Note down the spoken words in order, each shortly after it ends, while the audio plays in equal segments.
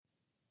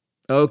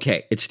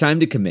Okay, it's time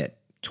to commit.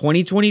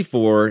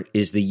 2024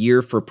 is the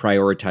year for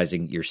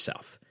prioritizing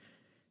yourself.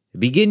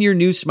 Begin your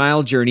new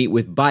smile journey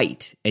with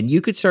Byte, and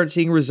you could start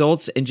seeing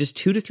results in just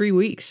 2 to 3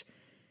 weeks.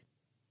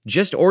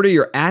 Just order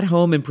your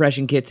at-home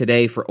impression kit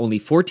today for only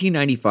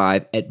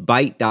 $14.95 at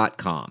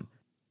Byte.com.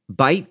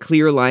 Byte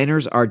clear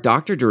liners are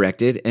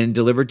doctor-directed and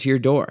delivered to your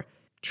door.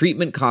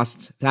 Treatment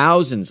costs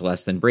thousands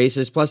less than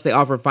braces, plus they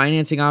offer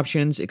financing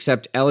options,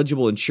 accept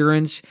eligible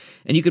insurance,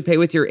 and you could pay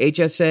with your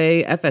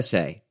HSA,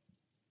 FSA.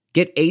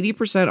 Get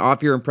 80%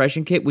 off your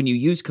impression kit when you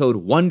use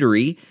code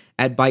WONDERY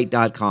at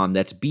Byte.com.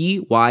 That's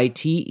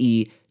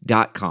BYTE.com.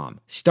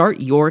 Start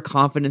your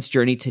confidence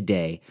journey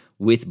today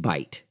with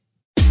Byte.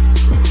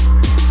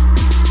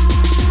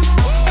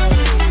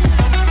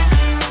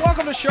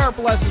 Welcome to Sharp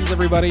Lessons,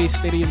 everybody.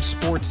 Stadium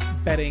Sports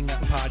Betting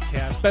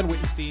Podcast. Ben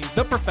Wittenstein,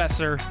 the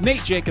professor,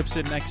 Nate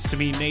Jacobson next to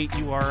me. Nate,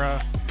 you are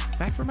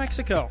back from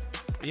Mexico.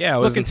 Yeah,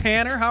 looking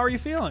tanner. How are you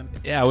feeling?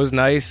 Yeah, it was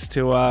nice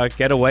to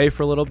get away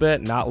for a little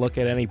bit, not look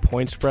at any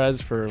point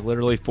spreads for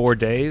literally 4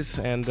 days,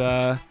 and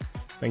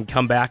then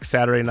come back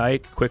Saturday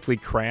night, quickly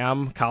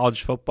cram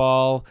college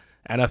football,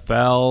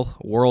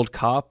 NFL, World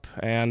Cup,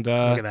 and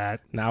look at that.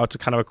 Now it's a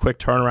kind of a quick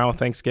turnaround with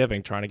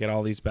Thanksgiving, trying to get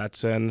all these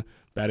bets in,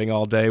 betting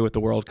all day with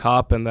the World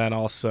Cup, and then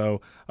also,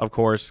 of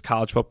course,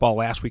 college football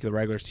last week of the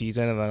regular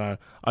season, and then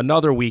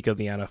another week of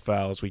the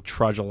NFL as we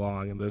trudge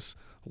along in this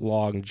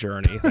long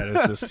journey that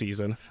is this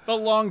season. The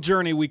long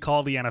journey we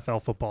call the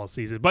NFL football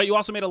season. But you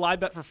also made a live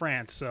bet for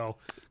France, so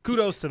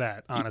kudos to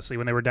that, honestly,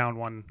 when they were down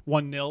 1-0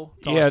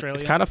 to Australia.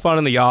 It's kind of fun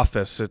in the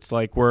office. It's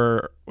like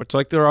we're at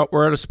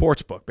a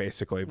sports book,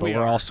 basically, but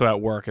we're also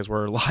at work as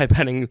we're live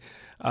betting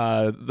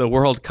the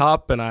World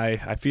Cup, and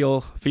I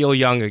feel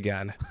young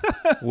again.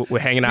 We're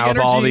hanging out with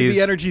all these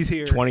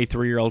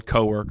 23-year-old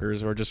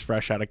coworkers who are just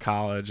fresh out of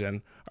college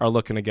and are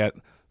looking to get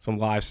some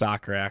live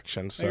soccer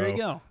action. So there you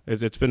go.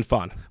 It's been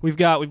fun. We've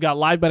got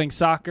live betting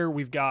soccer.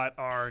 We've got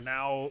our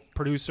now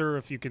producer,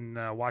 if you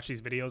can watch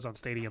these videos on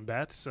Stadium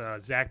Bets,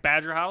 Zach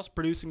Badgerhouse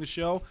producing the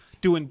show,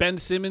 doing Ben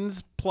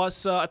Simmons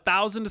plus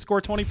 1,000 to score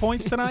 20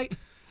 points tonight.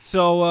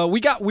 So we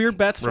got weird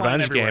bets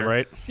flying everywhere.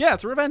 Revenge game, right? Yeah,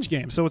 it's a revenge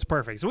game, so it's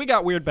perfect. So we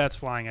got weird bets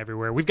flying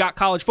everywhere. We've got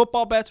college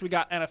football bets. We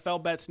got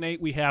NFL bets,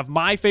 Nate. We have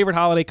my favorite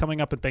holiday coming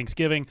up at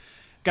Thanksgiving.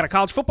 Got a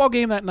college football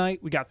game that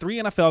night. We got 3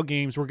 NFL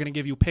games. We're going to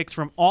give you picks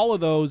from all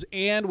of those,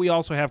 and we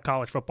also have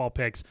college football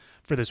picks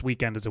for this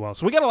weekend as well.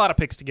 So we got a lot of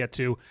picks to get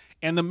to.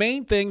 And the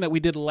main thing that we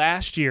did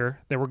last year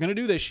that we're going to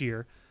do this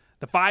year,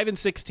 the 5 and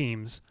 6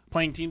 teams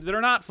playing teams that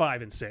are not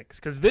 5 and 6,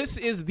 because this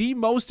is the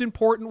most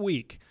important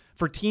week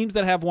for teams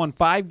that have won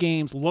 5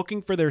 games,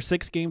 looking for their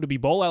 6th game to be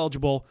bowl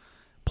eligible,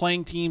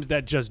 playing teams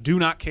that just do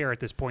not care at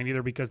this point,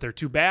 either because they're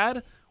too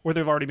bad or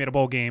they've already made a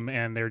bowl game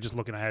and they're just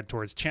looking ahead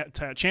towards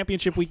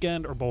championship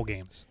weekend or bowl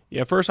games.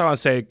 Yeah, first I want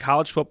to say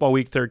college football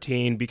week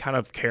 13, be kind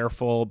of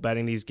careful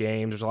betting these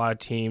games. There's a lot of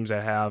teams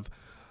that have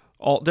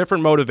all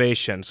different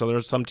motivations. So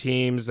there's some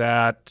teams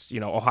that,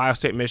 Ohio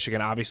State,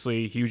 Michigan,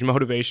 obviously huge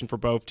motivation for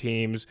both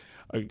teams,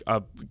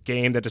 a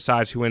game that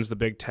decides who wins the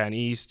Big Ten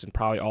East and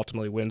probably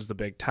ultimately wins the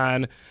Big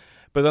Ten.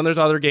 But then there's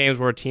other games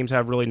where teams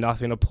have really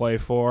nothing to play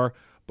for.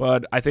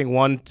 But I think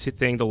one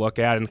thing to look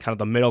at in kind of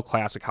the middle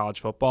class of college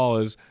football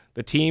is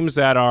the teams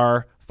that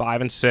are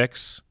 5 and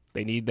 6.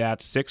 They need that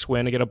 6th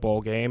win to get a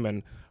bowl game,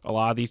 and a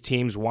lot of these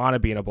teams want to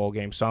be in a bowl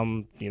game.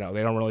 Some, they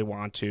don't really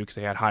want to because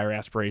they had higher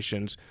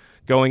aspirations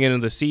going into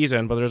the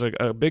season. But there's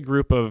a big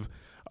group of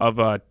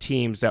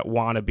teams that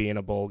want to be in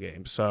a bowl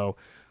game. So,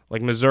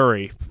 like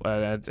Missouri,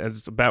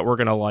 it's a bet we're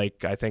going to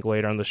like, I think,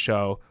 later on the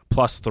show,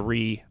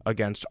 +3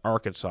 against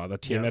Arkansas, the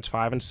team that's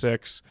 5 and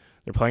 6.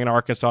 They're playing an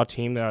Arkansas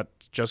team that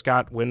just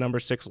got win number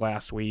 6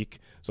 last week,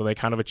 so they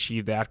kind of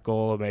achieved that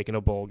goal of making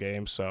a bowl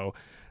game. So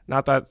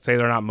not that say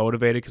they're not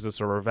motivated because it's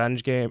a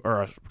revenge game,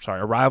 or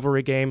a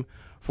rivalry game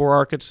for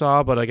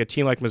Arkansas, but like a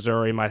team like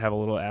Missouri might have a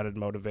little added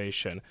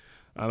motivation.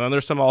 And then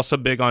there's some also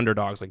big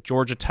underdogs like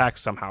Georgia Tech,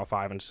 somehow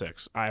 5 and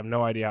 6. I have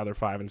no idea how they're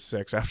 5 and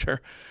 6 after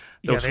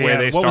the way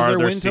they started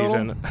their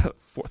season,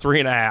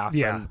 3.5.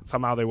 Yeah, and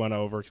somehow they went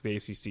over because the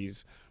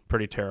ACC's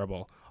pretty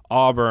terrible.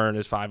 Auburn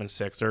is 5 and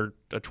 6. They're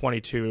a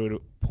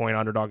 22-point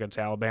underdog against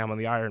Alabama in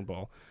the Iron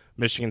Bowl.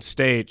 Michigan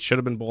State should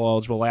have been bowl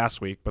eligible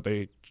last week, but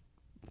they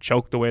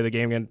choked away the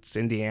game against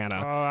Indiana.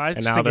 I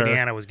just think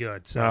Indiana was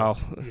good. So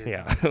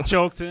yeah.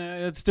 Choked.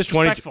 It's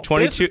disrespectful.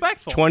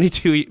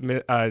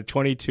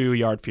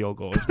 22-yard field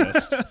goal was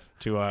missed.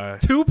 to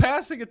two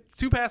passing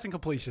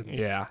completions.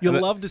 Yeah.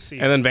 You'll love to see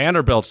it. And then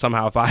Vanderbilt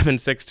somehow 5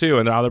 and 6 too,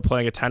 and now they're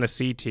playing a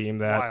Tennessee team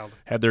that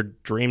had their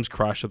dreams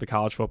crushed at the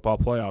college football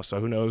playoffs. So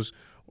who knows?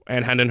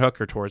 And Hendon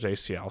Hooker towards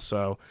ACL.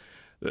 So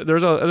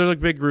there's a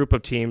big group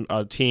of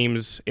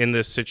teams in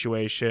this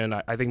situation.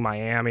 I think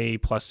Miami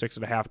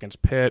 +6.5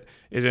 against Pitt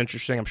is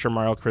interesting. I'm sure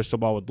Mario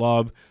Cristobal would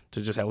love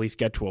to just at least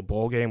get to a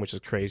bowl game, which is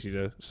crazy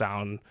to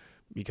sound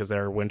because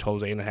their win total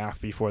is 8.5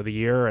 before the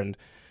year. And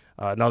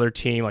another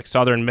team like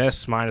Southern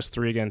Miss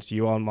 -3 against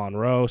UL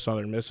Monroe.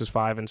 Southern Miss is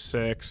 5 and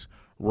 6.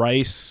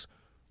 Rice,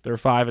 they're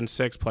 5 and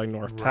 6 playing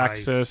North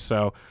Texas.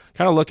 So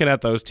kind of looking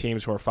at those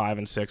teams who are 5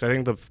 and 6. I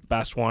think the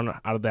best one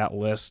out of that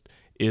list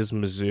is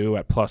Mizzou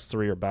at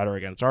 +3 or better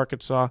against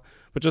Arkansas,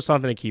 but just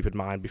something to keep in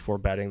mind before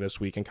betting this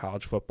week in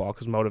college football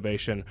because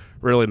motivation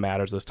really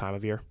matters this time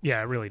of year.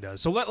 Yeah, it really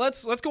does. So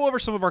let's go over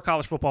some of our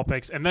college football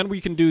picks, and then we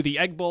can do the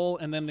Egg Bowl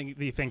and then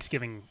the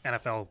Thanksgiving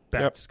NFL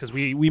bets because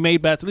we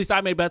made bets. At least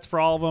I made bets for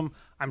all of them.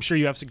 I'm sure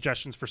you have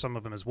suggestions for some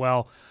of them as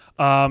well.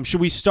 Should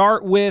we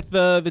start with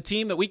the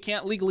team that we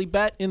can't legally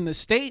bet in the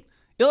state?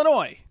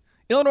 Illinois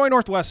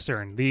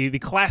Northwestern, the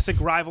classic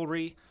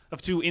rivalry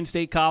of two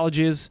in-state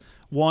colleges.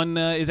 One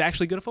is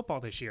actually good at football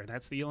this year.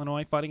 That's the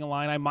Illinois Fighting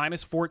Illini,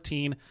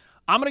 -14.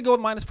 I'm going to go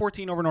with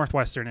 -14 over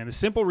Northwestern, and the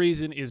simple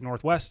reason is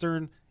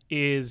Northwestern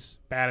is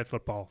bad at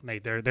football.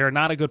 Nate, they're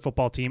not a good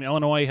football team.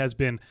 Illinois has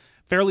been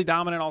fairly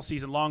dominant all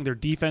season long. Their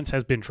defense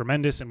has been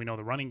tremendous, and we know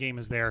the running game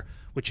is there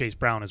with Chase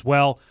Brown as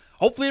well.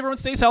 Hopefully everyone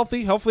stays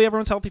healthy. Hopefully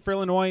everyone's healthy for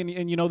Illinois,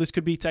 and this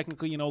could be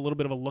technically a little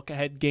bit of a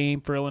look-ahead game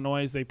for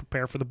Illinois as they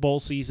prepare for the bowl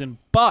season.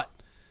 But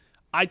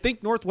I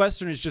think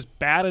Northwestern is just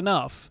bad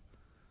enough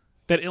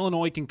that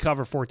Illinois can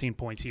cover 14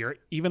 points here,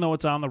 even though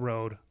it's on the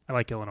road. I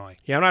like Illinois.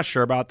 Yeah, I'm not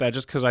sure about that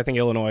just because I think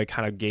Illinois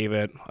kind of gave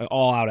it an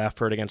all-out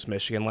effort against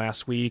Michigan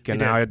last week, and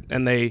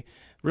they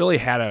really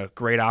had a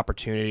great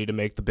opportunity to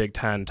make the Big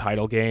Ten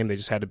title game. They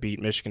just had to beat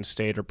Michigan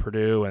State or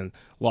Purdue and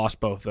lost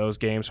both those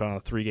games, so on a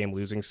 3-game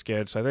losing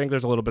skid. So I think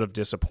there's a little bit of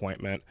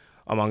disappointment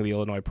among the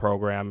Illinois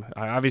program.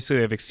 Obviously,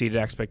 they've exceeded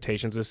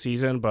expectations this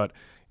season, but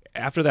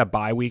after that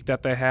bye week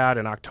that they had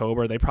in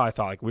October, they probably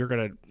thought we're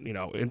going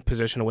to, in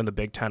position to win the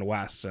Big Ten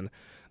West, and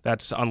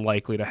that's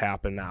unlikely to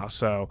happen now.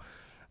 So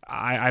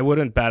I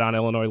wouldn't bet on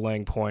Illinois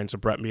laying points, a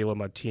Brett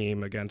Bielema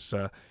team against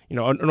a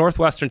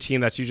Northwestern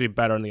team that's usually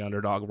better in the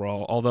underdog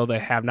role, although they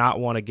have not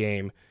won a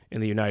game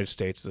in the United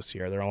States this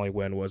year. Their only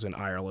win was in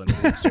Ireland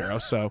in 0.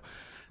 So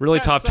really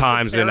tough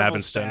times in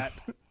Evanston.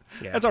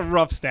 Yeah. That's a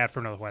rough stat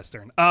for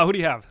Northwestern. Who do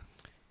you have?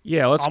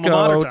 Yeah, let's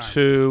go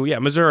to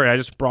Missouri. I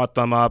just brought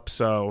them up.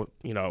 So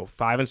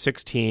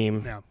 5-6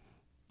 team. Yeah.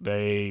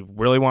 They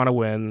really want to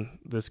win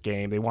this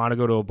game. They want to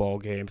go to a bowl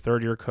game.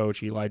 Third-year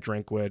coach Eli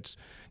Drinkwitz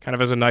kind of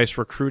has a nice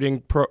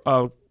recruiting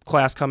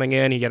class coming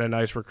in. He got a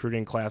nice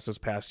recruiting class this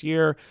past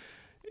year.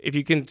 If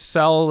you can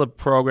sell the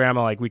program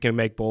like we can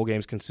make bowl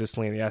games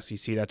consistently in the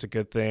SEC, that's a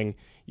good thing.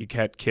 You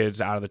get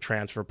kids out of the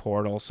transfer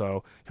portal,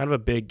 so kind of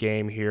a big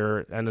game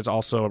here, and it's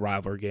also a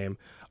rivalry game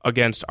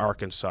against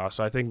Arkansas.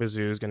 So I think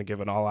Mizzou is going to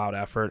give an all-out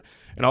effort.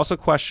 And also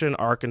question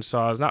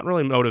Arkansas's, not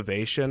really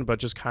motivation, but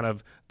just kind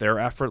of their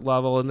effort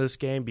level in this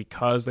game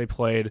because they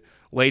played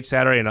late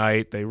Saturday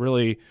night. They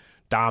really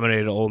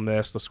dominated Ole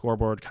Miss. The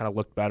scoreboard kind of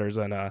looked better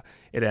than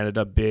it ended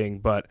up being.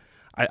 But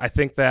I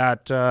think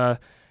that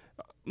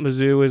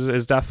Mizzou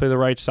is definitely the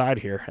right side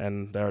here,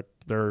 and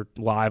they're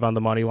live on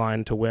the money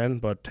line to win,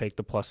 but take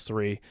the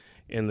 +3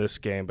 in this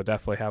game. But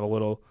definitely have a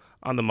little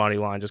on the money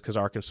line just because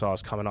Arkansas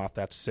is coming off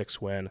that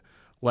 6 win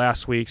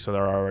last week, so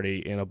they're already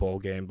in a bowl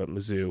game, but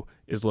Mizzou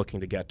is looking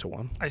to get to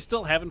one. I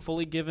still haven't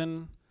fully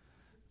given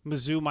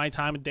Mizzou my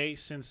time of day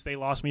since they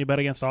lost me a bet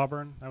against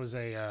Auburn. That was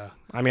I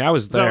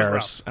was there,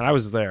 and I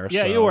was there.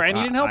 Yeah, so you were, and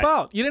you didn't help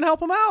out. You didn't help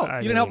them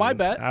out. You didn't help my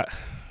bet.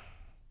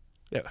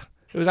 Yeah.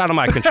 It was out of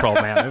my control,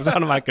 man. It was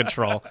out of my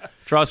control.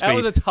 Trust me. That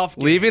was a tough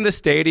game. Leaving the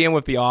stadium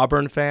with the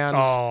Auburn fans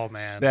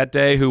that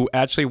day who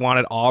actually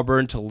wanted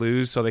Auburn to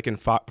lose so they can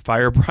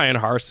fire Brian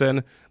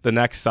Harsin the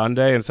next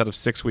Sunday instead of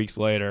 6 weeks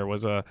later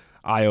was a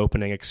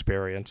eye-opening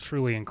experience.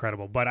 Truly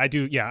incredible. But I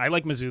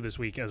like Mizzou this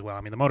week as well.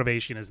 I mean, the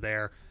motivation is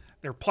there.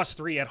 They're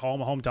 +3 at home,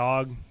 a home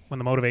dog. When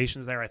the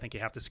motivation's there, I think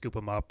you have to scoop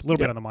them up. A little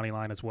bit on the money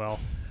line as well.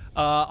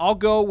 I'll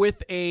go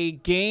with a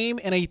game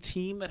and a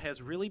team that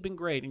has really been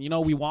great. And,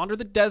 we wander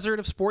the desert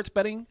of sports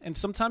betting, and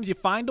sometimes you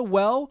find a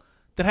well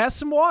that has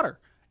some water,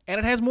 and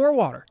it has more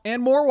water,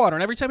 and more water.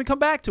 And every time you come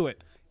back to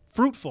it,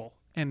 fruitful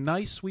and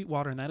nice, sweet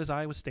water, and that is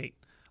Iowa State.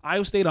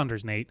 Iowa State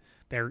unders, Nate.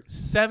 They're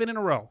 7 in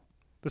a row,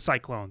 the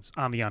Cyclones,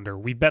 on the under.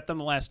 We bet them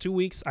the last 2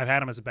 weeks. I've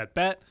had them as a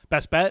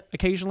best bet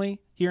occasionally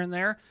here and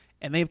there,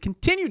 and they have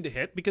continued to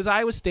hit because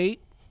Iowa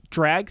State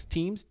drags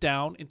teams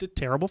down into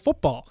terrible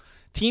football.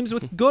 Teams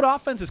with good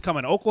offenses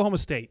coming. Oklahoma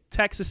State,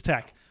 Texas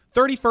Tech,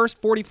 31st,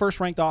 41st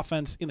ranked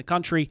offense in the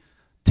country.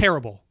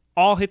 Terrible.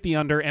 All hit the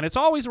under, and it's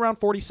always around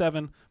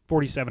 47,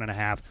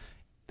 47.5.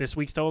 This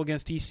week's total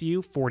against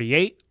TCU,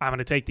 48. I'm going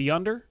to take the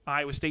under.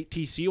 Iowa State,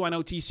 TCU. I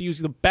know TCU is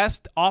the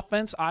best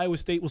offense Iowa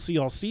State will see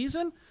all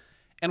season.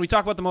 And we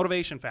talk about the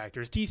motivation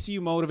factors. TCU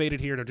motivated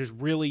here to just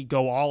really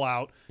go all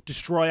out,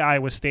 destroy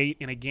Iowa State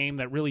in a game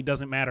that really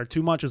doesn't matter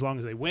too much as long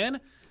as they win.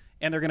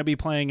 And they're going to be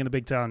playing in the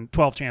Big Ten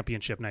 12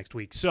 championship next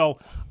week. So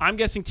I'm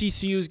guessing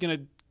TCU is going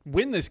to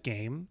win this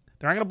game.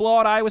 They're not going to blow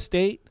out Iowa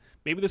State.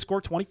 Maybe they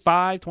score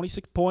 25,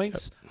 26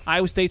 points. Yep.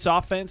 Iowa State's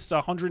offense,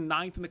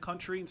 109th in the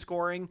country in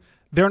scoring.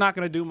 They're not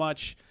going to do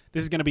much.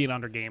 this is going to be an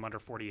under game. Under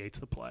 48's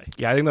the play.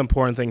 Yeah, I think the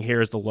important thing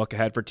here is the look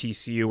ahead for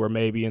TCU, where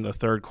maybe in the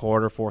third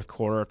quarter, fourth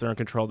quarter, if they're in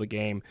control of the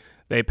game,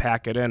 they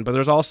pack it in. But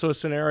there's also a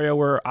scenario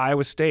where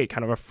Iowa State,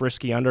 kind of a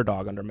frisky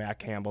underdog under Matt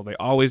Campbell, they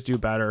always do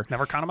better.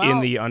 Never count them in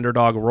out. the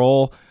underdog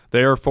role.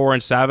 They're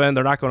 4-7.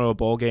 They're not going to a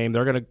bowl game.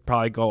 They're going to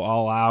probably go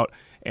all out.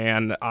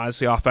 And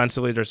honestly,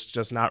 offensively, they're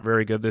just not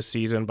very good this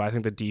season. But I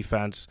think the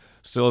defense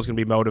still is going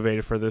to be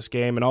motivated for this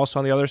game. And also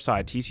on the other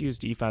side, TCU's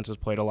defense has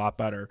played a lot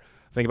better.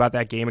 Think about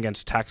that game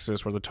against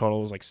Texas where the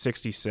total was like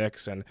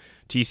 66, and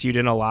TCU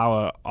didn't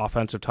allow an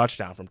offensive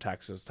touchdown from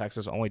Texas.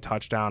 Texas' only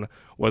touchdown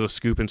was a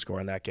scoop and score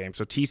in that game.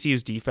 So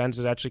TCU's defense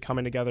is actually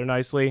coming together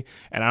nicely,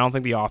 and I don't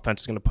think the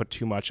offense is going to put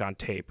too much on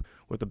tape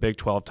with the Big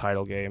 12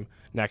 title game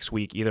next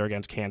week, either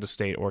against Kansas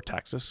State or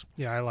Texas.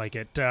 Yeah, I like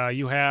it.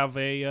 You have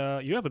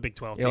a Big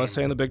 12 team. Yeah, let's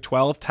say in the Big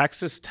 12,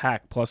 Texas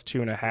Tech plus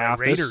 2.5.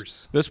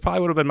 Raiders. This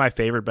probably would have been my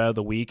favorite bet of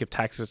the week if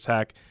Texas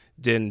Tech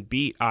didn't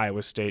beat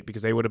Iowa State,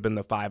 because they would have been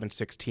the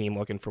 5-6 team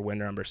looking for win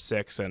number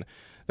 6. And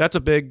that's a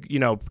big,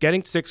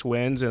 getting 6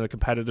 wins in a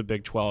competitive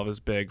Big 12 is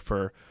big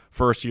for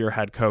first-year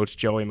head coach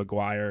Joey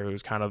McGuire,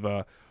 who's kind of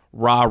a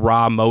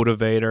rah-rah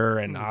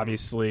motivator and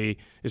obviously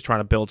is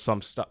trying to build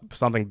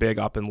something big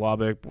up in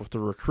Lubbock with the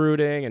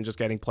recruiting and just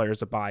getting players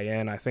to buy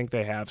in. I think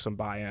they have some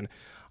buy-in.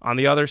 On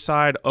the other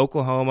side,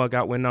 Oklahoma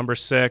got win number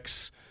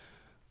 6.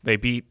 They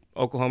beat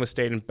Oklahoma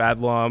State in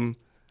Bedlam.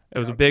 It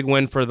was a big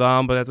win for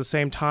them, but at the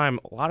same time,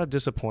 a lot of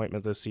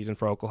disappointment this season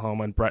for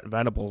Oklahoma and Brent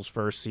Venables'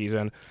 first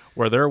season,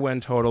 where their win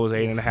total was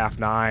 8.5,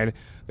 9.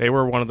 They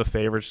were one of the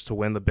favorites to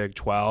win the Big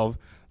 12.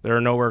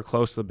 They're nowhere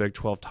close to the Big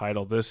 12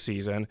 title this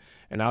season,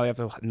 and now they have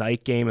the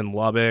night game in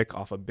Lubbock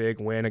off a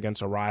big win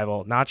against a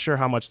rival. Not sure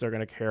how much they're going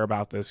to care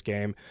about this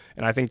game,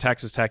 and I think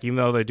Texas Tech, even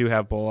though they do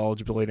have bowl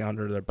eligibility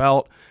under their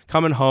belt,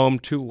 coming home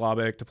to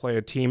Lubbock to play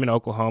a team in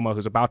Oklahoma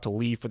who's about to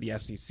leave for the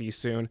SEC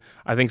soon,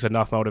 I think is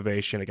enough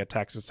motivation to get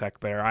Texas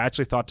Tech there. I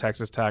actually thought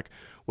Texas Tech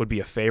would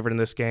be a favorite in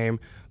this game.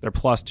 They're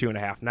plus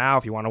 2.5 now.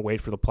 If you want to wait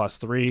for the plus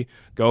 3,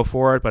 go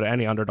for it, but at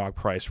any underdog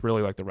price,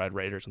 really like the Red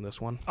Raiders in this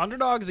one.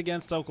 Underdogs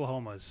against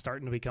Oklahoma is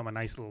starting to become a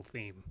nice little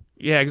theme.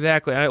 Yeah,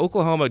 exactly. And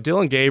Oklahoma,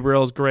 Dylan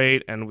Gabriel is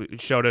great, and we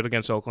showed it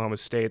against Oklahoma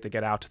State. They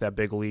get out to that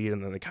big lead,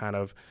 and then they kind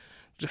of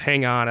just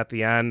hang on at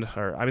the end.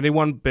 They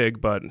won big,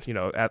 but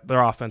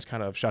their offense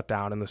kind of shut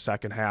down in the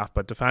second half.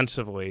 But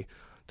defensively,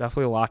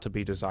 definitely a lot to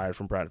be desired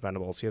from Brent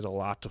Venables. He has a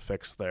lot to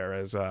fix there.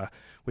 As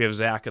we have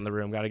Zach in the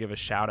room, got to give a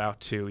shout out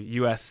to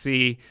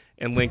USC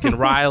and Lincoln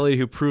Riley,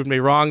 who proved me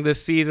wrong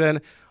this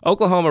season.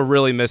 Oklahoma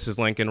really misses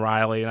Lincoln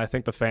Riley, and I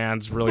think the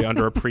fans really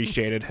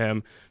underappreciated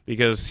him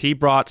because he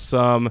brought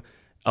some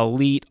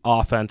elite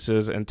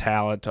offenses and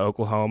talent to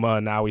Oklahoma,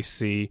 and now we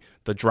see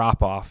the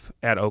drop-off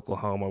at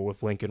Oklahoma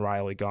with Lincoln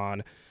Riley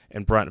gone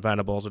and Brent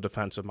Venables, a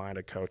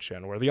defensive-minded coach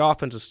in, where the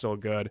offense is still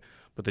good,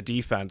 but the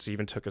defense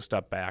even took a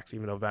step back,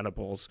 even though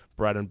Venables'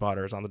 bread and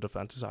butter is on the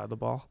defensive side of the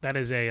ball. That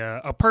is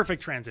a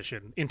perfect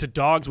transition into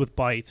dogs with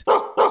bite.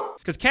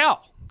 Because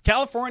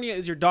California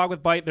is your dog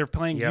with bite. They're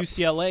playing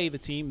UCLA, the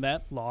team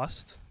that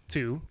lost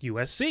to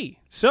USC.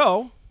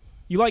 So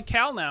you like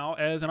Cal now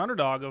as an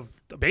underdog of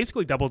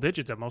basically double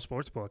digits at most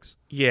sports books.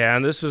 Yeah,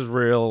 and this is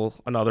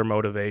another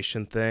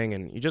motivation thing,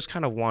 and you just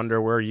kind of wonder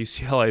where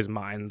UCLA's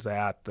mind's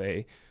at.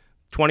 They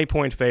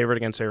 20-point favorite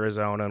against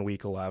Arizona in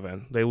Week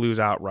 11. They lose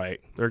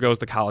outright. There goes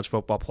the college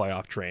football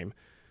playoff dream.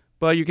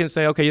 But you can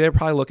say, okay, they're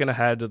probably looking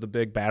ahead to the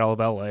big Battle of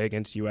LA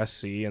against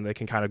USC, and they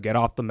can kind of get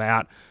off the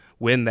mat,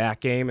 win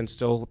that game, and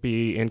still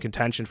be in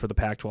contention for the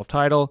Pac-12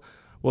 title.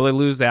 Well, they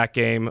lose that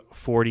game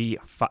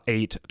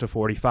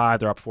 48-45.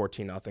 They're up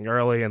 14-0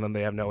 early, and then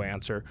they have no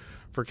answer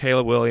for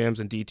Caleb Williams,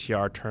 and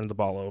DTR turned the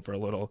ball over a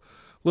little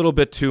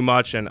bit too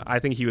much, and I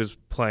think he was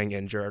playing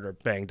injured or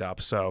banged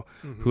up, so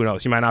who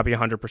knows? He might not be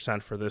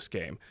 100% for this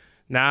game.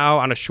 Now,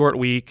 on a short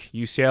week,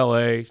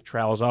 UCLA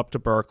travels up to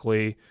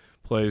Berkeley,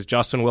 plays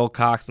Justin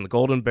Wilcox and the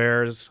Golden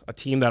Bears, a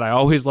team that I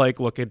always like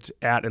looking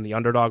at in the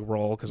underdog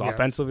role because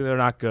offensively they're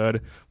not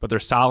good, but they're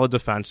solid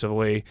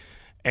defensively.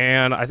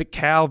 And I think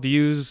Cal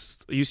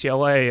views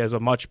UCLA as a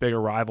much bigger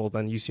rival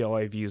than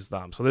UCLA views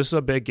them. So this is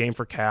a big game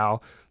for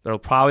Cal. They're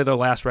probably their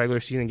last regular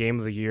season game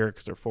of the year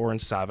because they're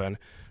 4-7.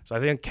 So I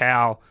think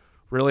Cal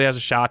really has a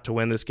shot to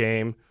win this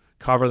game,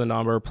 cover the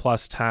number,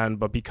 plus 10.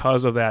 But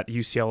because of that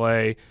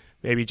UCLA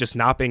maybe just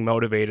not being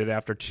motivated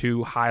after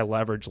 2 high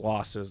leverage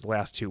losses the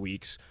last 2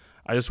 weeks,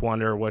 I just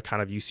wonder what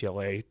kind of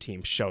UCLA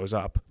team shows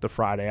up the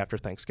Friday after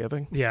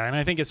Thanksgiving. Yeah, and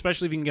I think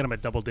especially if you can get them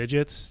at double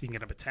digits, you can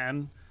get them at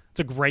 10. It's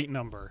a great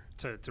number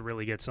to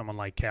really get someone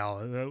like Cal,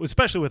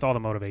 especially with all the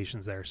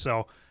motivations there.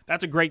 So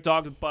that's a great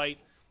dog with bite.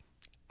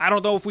 I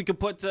don't know if we could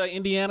put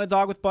Indiana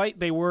dog with bite.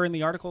 They were in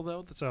the article,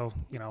 though. So,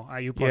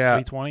 IU plus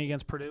 320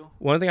 against Purdue.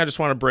 One thing I just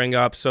want to bring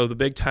up, so the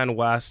Big Ten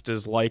West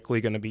is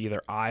likely going to be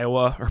either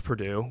Iowa or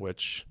Purdue,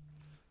 which...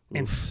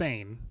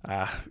 Insane.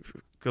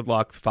 Good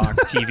luck,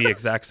 Fox TV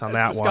execs on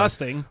that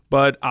disgusting. One.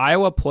 But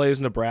Iowa plays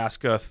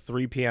Nebraska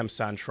 3 p.m.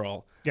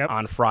 Central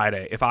on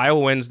Friday. If Iowa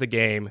wins the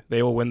game,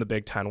 they will win the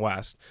Big Ten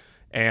West.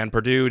 And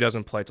Purdue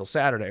doesn't play till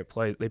Saturday.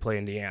 They play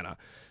Indiana.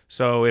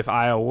 So if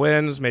Iowa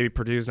wins, maybe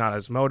Purdue's not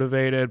as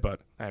motivated,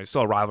 but it's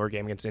still a rivalry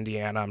game against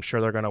Indiana. I'm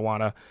sure they're going to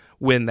want to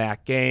win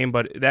that game,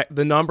 but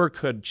the number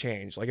could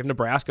change. Like if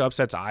Nebraska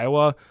upsets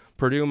Iowa,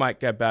 Purdue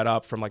might get bet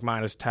up from like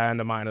 -10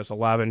 to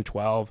 -11,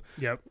 12.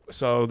 Yep.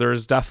 So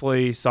there's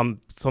definitely some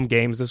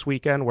games this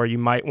weekend where you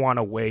might want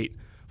to wait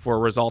for a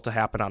result to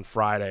happen on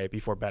Friday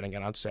before betting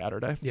it on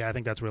Saturday. Yeah, I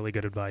think that's really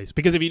good advice.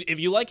 Because if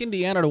you like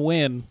Indiana to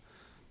win,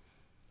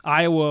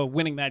 Iowa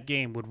winning that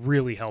game would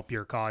really help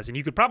your cause, and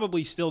you could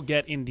probably still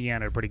get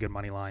Indiana a pretty good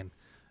money line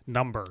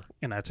number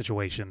in that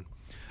situation.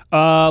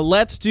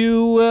 Let's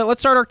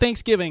start our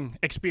Thanksgiving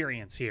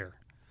experience here.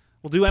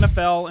 We'll do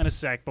NFL in a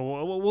sec, but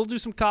we'll do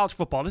some college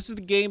football. This is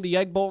the game, the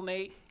Egg Bowl,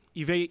 Nate.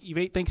 You've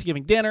ate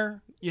Thanksgiving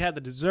dinner. You had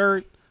the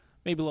dessert,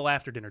 maybe a little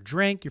after dinner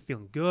drink. You're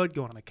feeling good,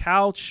 going on the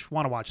couch,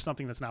 want to watch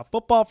something that's not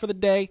football for the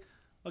day.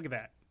 Look at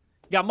that.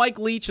 You got Mike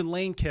Leach and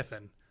Lane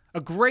Kiffin. A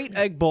great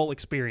Egg Bowl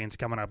experience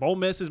coming up. Ole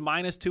Miss is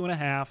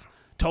 -2.5.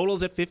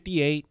 Totals at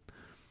 58.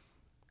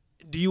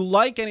 Do you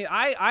like any?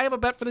 I have a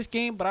bet for this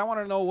game, but I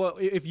want to know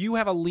if you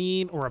have a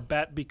lean or a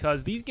bet,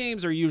 because these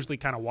games are usually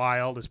kind of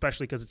wild,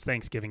 especially because it's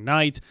Thanksgiving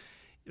night.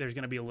 There's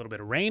going to be a little bit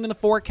of rain in the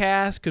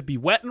forecast. Could be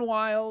wet and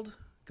wild.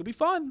 Could be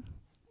fun.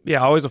 Yeah,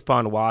 always a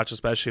fun watch,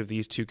 especially if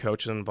these two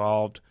coaches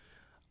involved.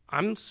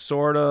 I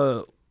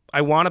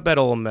want to bet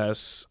Ole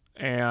Miss.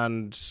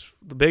 And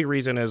the big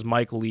reason is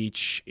Mike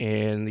Leach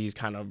in these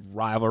kind of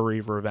rivalry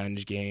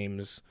revenge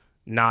games,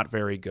 not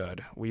very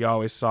good. We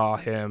always saw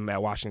him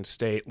at Washington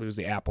State lose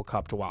the Apple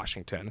Cup to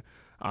Washington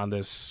on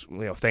this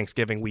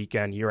Thanksgiving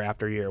weekend year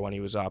after year when he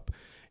was up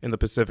in the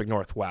Pacific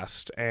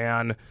Northwest.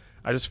 And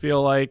I just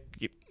feel like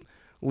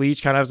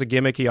Leach kind of has a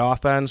gimmicky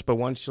offense, but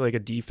once like a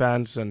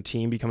defense and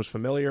team becomes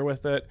familiar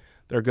with it,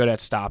 they're good at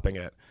stopping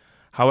it.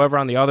 However,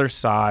 on the other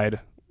side,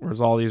 there's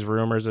all these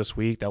rumors this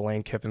week that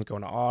Lane Kiffin's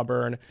going to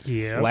Auburn.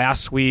 Yeah.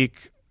 Last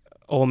week,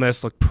 Ole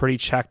Miss looked pretty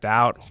checked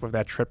out with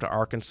that trip to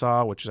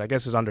Arkansas, which I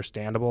guess is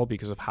understandable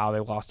because of how they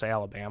lost to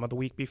Alabama the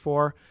week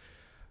before.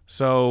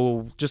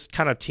 So just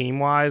kind of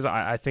team-wise,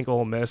 I think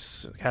Ole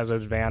Miss has an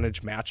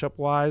advantage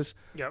matchup-wise.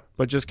 Yep.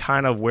 But just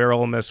kind of where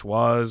Ole Miss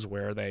was,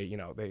 where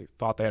they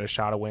thought they had a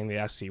shot of winning the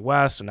SC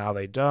West, and now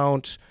they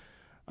don't.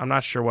 I'm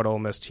not sure what Ole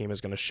Miss team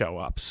is going to show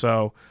up.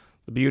 So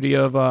the beauty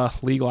of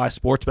legalized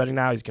sports betting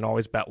now is you can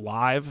always bet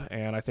live,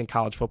 and I think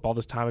college football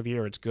this time of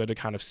year, it's good to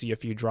kind of see a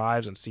few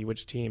drives and see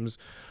which teams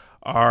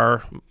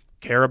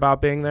care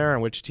about being there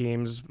and which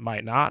teams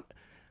might not.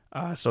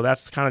 So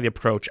that's kind of the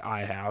approach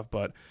I have,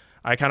 but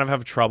I kind of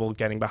have trouble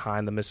getting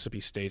behind the Mississippi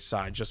State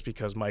side just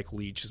because Mike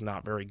Leach is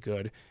not very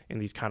good in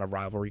these kind of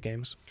rivalry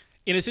games.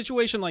 In a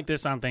situation like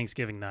this on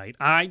Thanksgiving night,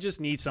 I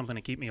just need something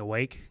to keep me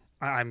awake.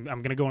 I'm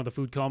going to go into the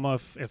food coma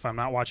if I'm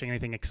not watching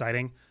anything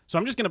exciting. So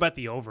I'm just going to bet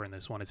the over in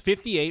this one. It's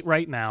 58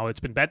 right now. It's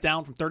been bet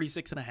down from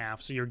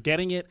 36.5, so you're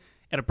getting it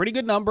at a pretty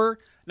good number.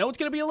 No, it's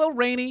going to be a little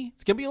rainy.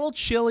 It's going to be a little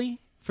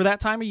chilly for that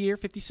time of year,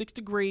 56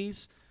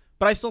 degrees.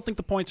 But I still think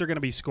the points are going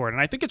to be scored.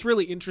 And I think it's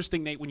really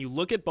interesting, Nate, when you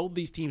look at both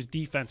these teams'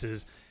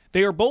 defenses,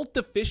 they are both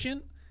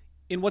deficient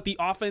in what the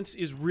offense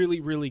is really,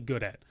 really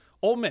good at.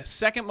 Ole Miss,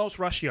 second most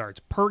rush yards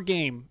per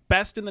game,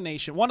 best in the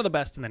nation, one of the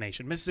best in the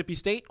nation. Mississippi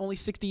State, only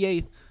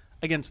 68th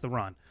against the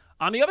run.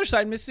 On the other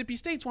side, Mississippi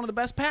State's one of the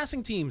best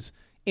passing teams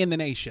in the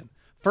nation.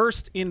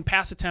 First in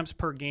pass attempts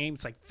per game.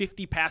 It's like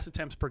 50 pass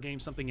attempts per game,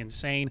 something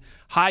insane.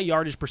 High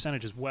yardage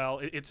percentage as well.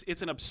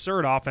 It's an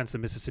absurd offense that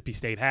Mississippi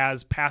State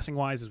has,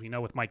 passing-wise, as we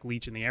know with Mike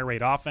Leach in the air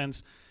raid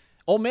offense.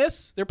 Ole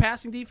Miss, their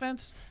passing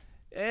defense,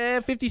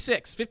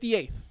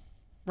 58th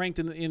ranked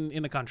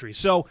in the country.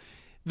 So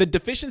the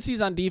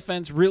deficiencies on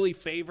defense really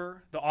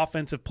favor the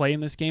offensive play in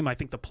this game. I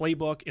think the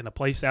playbook and the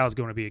play style is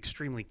going to be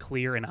extremely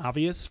clear and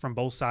obvious from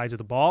both sides of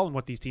the ball and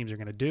what these teams are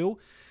going to do.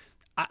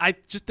 I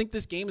just think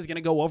this game is going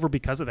to go over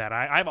because of that.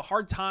 I have a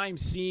hard time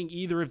seeing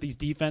either of these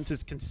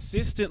defenses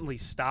consistently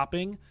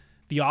stopping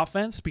the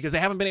offense because they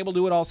haven't been able to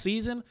do it all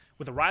season.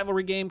 With a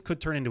rivalry game,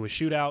 could turn into a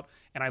shootout.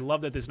 And I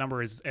love that this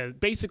number is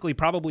basically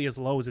probably as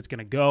low as it's going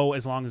to go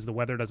as long as the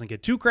weather doesn't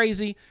get too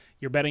crazy.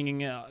 You're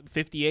betting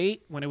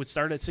 58 when it would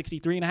start at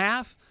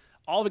 63.5.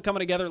 All of it coming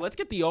together. Let's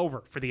get the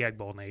over for the Egg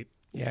Bowl, Nate.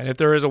 Yeah, and if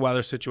there is a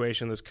weather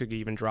situation, this could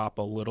even drop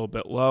a little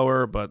bit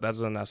lower, but that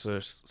doesn't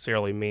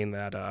necessarily mean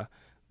that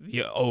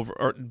the over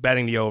or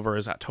betting the over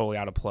is totally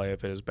out of play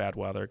if it is bad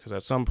weather, because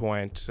at some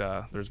point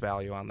there's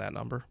value on that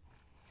number.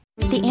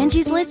 The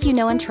Angie's List you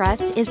know and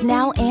trust is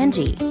now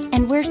Angie,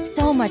 and we're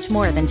so much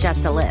more than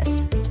just a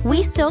list.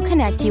 We still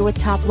connect you with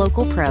top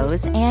local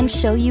pros and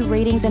show you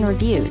ratings and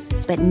reviews,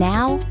 but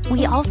now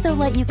we also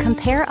let you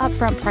compare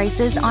upfront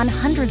prices on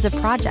hundreds of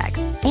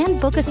projects and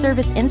book a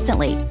service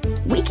instantly.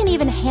 We can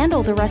even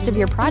handle the rest of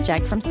your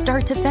project from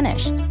start to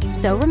finish.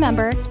 So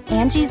remember,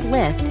 Angie's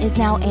List is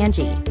now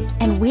Angie,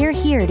 and we're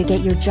here to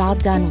get your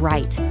job done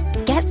right.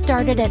 Get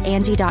started at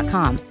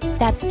Angie.com.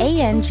 That's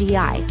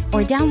ANGI,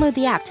 or download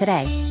the app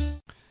today.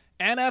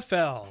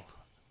 NFL.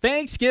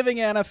 Thanksgiving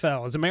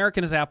NFL. As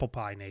American as apple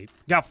pie, Nate.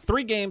 Got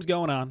 3 games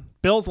going on.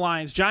 Bills,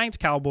 Lions, Giants,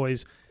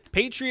 Cowboys,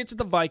 Patriots at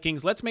the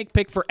Vikings. Let's make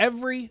pick for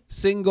every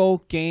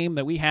single game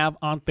that we have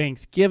on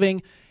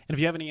Thanksgiving. And if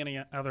you have any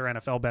other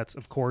NFL bets,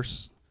 of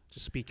course,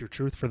 just speak your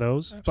truth for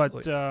those.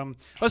 Absolutely. But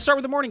let's start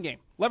with the morning game.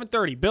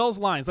 11:30, Bills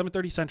Lions,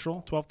 11:30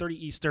 Central, 12:30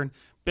 Eastern.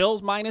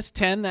 Bills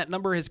 -10. That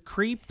number has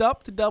creeped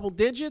up to double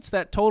digits.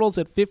 That totals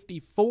at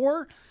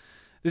 54.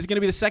 This is going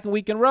to be the second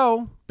week in a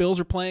row. Bills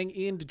are playing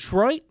in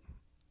Detroit.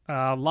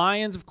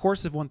 Lions, of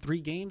course, have won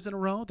 3 games in a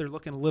row. They're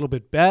looking a little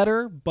bit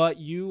better, but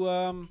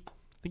you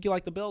think you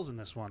like the Bills in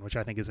this one, which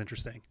I think is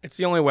interesting. It's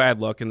the only way I'd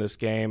look in this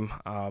game.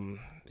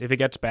 If it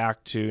gets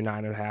back to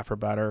 9.5 or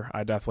better,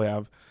 I definitely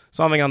have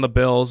something on the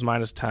Bills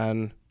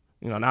 -10.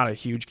 Not a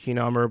huge key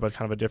number, but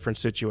kind of a different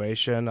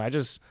situation.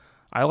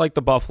 I like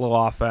the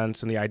Buffalo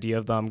offense and the idea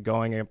of them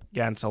going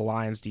against a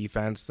Lions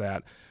defense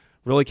that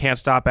really can't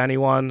stop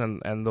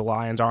anyone. And the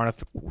Lions are on a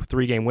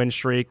 3-game win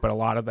streak, but a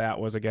lot of that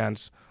was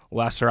against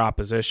lesser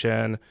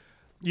opposition.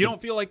 You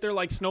don't feel like they're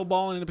like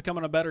snowballing into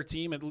becoming a better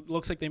team? It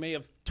looks like they may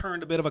have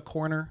turned a bit of a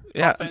corner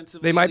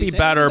offensively. They might be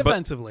better, but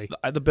defensively.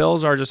 The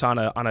Bills are just on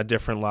a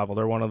different level.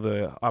 They're one of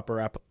the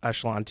upper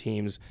echelon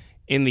teams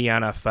in the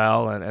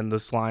NFL, and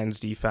this Lions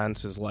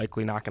defense is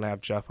likely not going to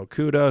have Jeff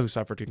Okudah, who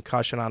suffered a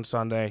concussion on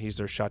Sunday. He's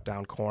their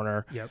shutdown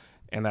corner. Yep.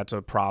 And that's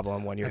a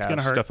problem when you have hurt.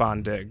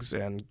 Stephon Diggs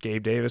and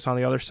Gabe Davis on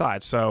the other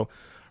side. So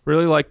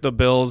really like the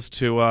Bills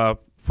to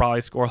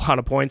probably score a lot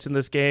of points in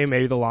this game.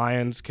 Maybe the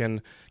Lions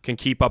can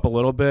keep up a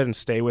little bit and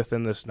stay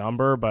within this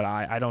number, but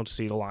I don't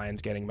see the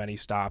Lions getting many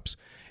stops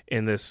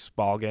in this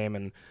ball game.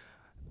 And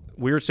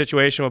weird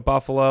situation with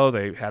Buffalo.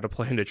 They had to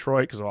play in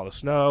Detroit because of all the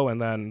snow, and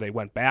then they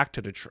went back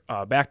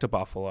to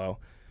Buffalo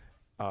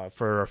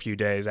for a few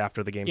days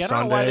after the game Sunday. I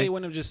don't know why they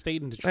wouldn't have just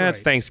stayed in Detroit.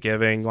 It's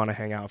Thanksgiving. You want to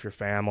hang out with your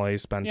family,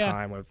 spend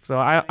time with. So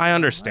I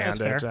understand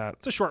That's it. fair.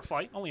 It's a short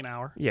flight, only an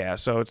hour. Yeah,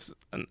 so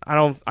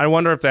I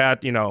wonder if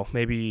that,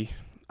 maybe,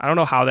 I don't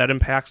know how that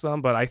impacts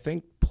them, but I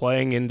think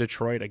playing in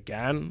Detroit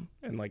again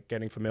and like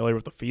getting familiar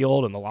with the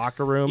field and the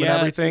locker room and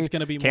everything it's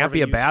gonna be can't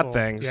be a bad useful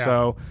thing. Yeah.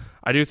 So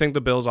I do think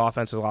the Bills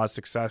offense has a lot of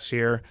success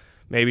here.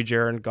 Maybe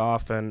Jared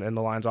Goff and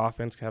the Lions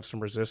offense can have some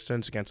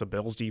resistance against a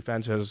Bills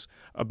defense who has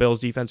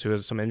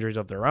some injuries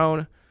of their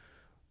own.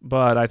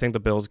 But I think the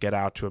Bills get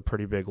out to a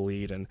pretty big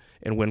lead and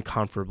win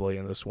comfortably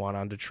in this one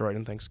on Detroit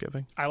and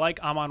Thanksgiving. I like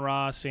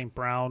Amon-Ra St.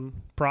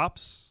 Brown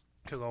props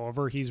to go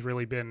over. He's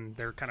really been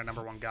their kind of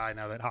number one guy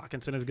now that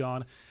Hawkinson is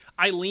gone.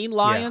 I lean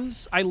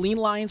Lions. Yeah. I lean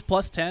Lions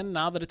 +10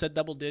 now that it's at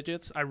double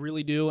digits. I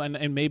really do.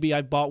 And maybe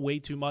I bought way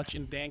too much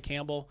in Dan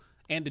Campbell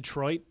and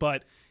Detroit.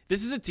 But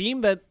this is a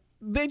team that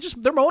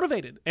they're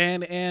motivated.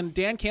 And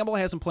Dan Campbell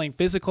has them playing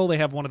physical. They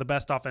have one of the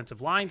best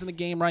offensive lines in the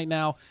game right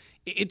now.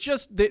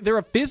 They're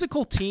a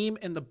physical team,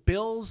 and the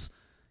Bills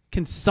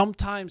can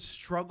sometimes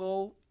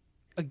struggle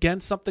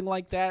against something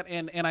like that.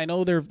 And I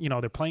know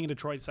they're playing in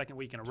Detroit second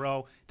week in a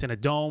row. It's in a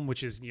dome,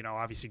 which is,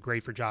 obviously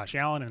great for Josh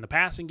Allen in the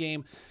passing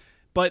game.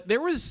 But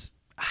there was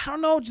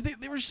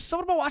just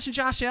something about watching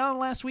Josh Allen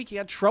last week. He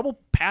had trouble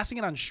passing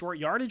it on short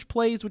yardage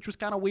plays, which was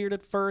kind of weird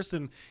at first,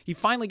 and he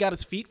finally got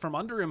his feet from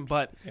under him.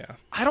 But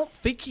I don't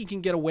think he can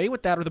get away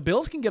with that, or the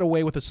Bills can get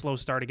away with a slow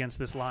start against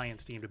this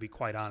Lions team, to be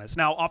quite honest.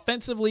 Now,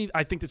 offensively,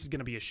 I think this is going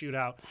to be a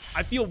shootout.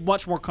 I feel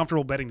much more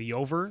comfortable betting the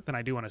over than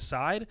I do on a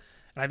side,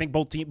 and I think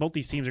both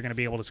these teams are going to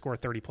be able to score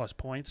 30-plus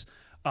points.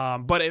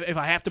 But if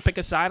I have to pick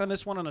a side on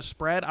this one on a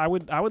spread, I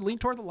would lean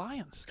toward the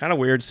Lions. It's kind of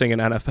weird seeing an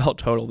NFL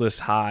total this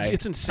high.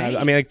 It's insane.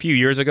 I mean, like a few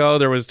years ago,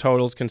 there was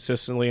totals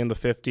consistently in the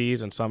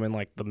 50s and some in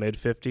like the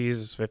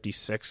mid-50s,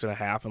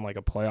 56.5 in like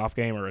a playoff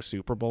game or a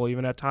Super Bowl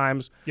even at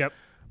times. Yep.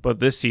 But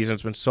this season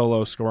it's been so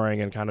low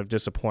scoring and kind of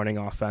disappointing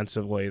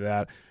offensively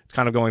that it's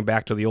kind of going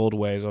back to the old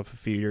ways of a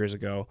few years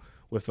ago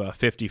with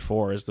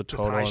 54 is the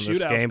total in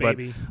this game.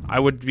 Baby. But I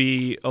would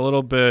be a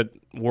little bit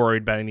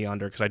worried betting the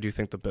under because I do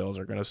think the Bills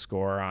are going to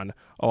score on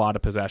a lot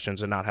of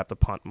possessions and not have to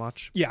punt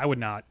much. Yeah, I would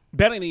not.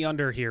 Betting the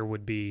under here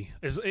would be,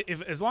 as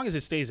long as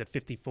it stays at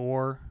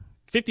 54,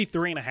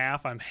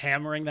 53.5, I'm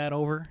hammering that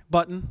over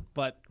button.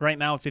 But right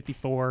now at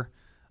 54,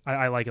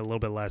 I like it a little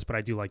bit less, but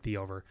I do like the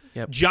over.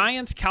 Yep.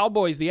 Giants,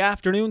 Cowboys, the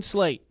afternoon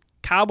slate.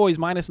 Cowboys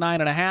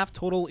 -9.5.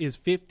 Total is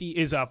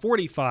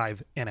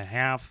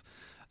 45.5.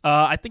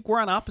 I think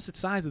we're on opposite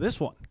sides of this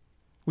one,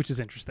 which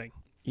is interesting.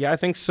 Yeah, I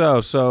think so.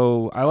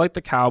 So I like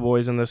the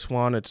Cowboys in this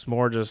one. It's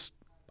more just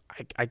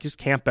I just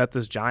can't bet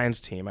this Giants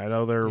team. I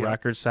know their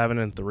record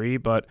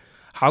 7-3, but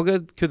how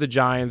good could the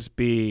Giants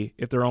be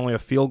if they're only a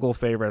field goal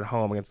favorite at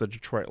home against the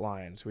Detroit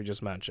Lions we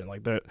just mentioned?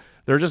 Like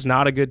they're just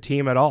not a good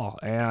team at all.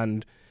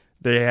 And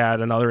they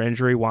had another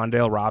injury,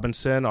 Wan'Dale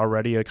Robinson,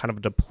 already a kind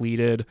of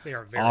depleted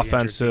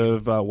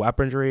offensive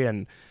weaponry,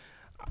 and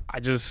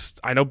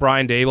I know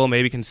Brian Dable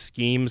maybe can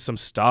scheme some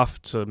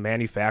stuff to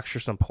manufacture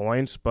some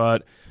points,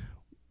 but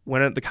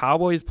when the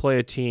Cowboys play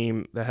a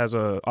team that has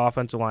an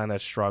offensive line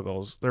that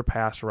struggles, their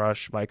pass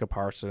rush, Micah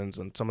Parsons,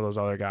 and some of those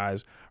other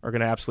guys are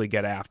going to absolutely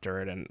get after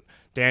it. And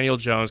Daniel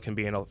Jones can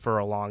be in for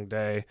a long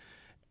day,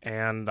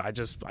 and I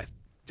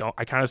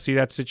kind of see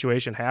that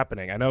situation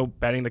happening. I know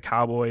betting the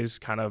Cowboys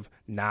kind of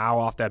now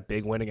off that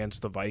big win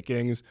against the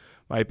Vikings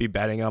might be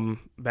betting on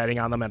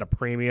them at a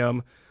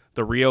premium.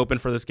 The reopen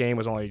for this game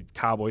was only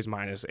Cowboys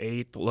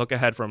 -8. The look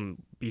ahead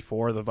from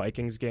before the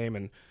Vikings game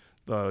and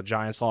the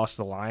Giants lost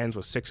to the Lions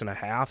was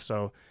 6.5,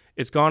 so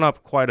it's gone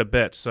up quite a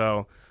bit.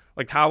 So,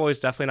 like, Cowboys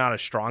definitely not a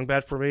strong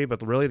bet for me,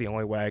 but really the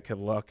only way I could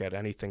look at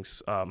anything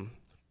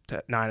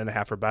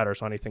 9.5 or better,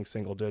 so anything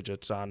single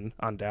digits on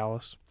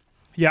Dallas.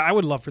 Yeah, I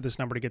would love for this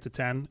number to get to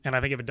 10, and I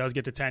think if it does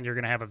get to 10, you're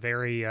going to have a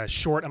very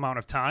short amount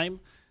of time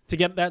to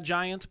get that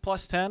Giants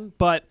plus 10,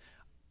 but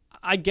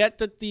I get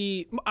that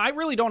I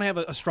really don't have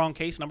a strong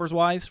case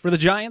numbers-wise for the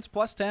Giants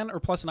plus 10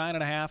 or plus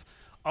 9.5,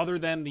 other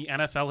than the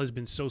NFL has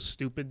been so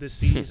stupid this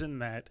season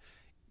that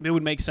it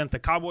would make sense. The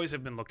Cowboys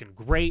have been looking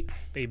great.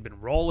 They've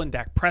been rolling.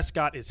 Dak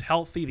Prescott is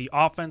healthy. The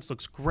offense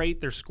looks great.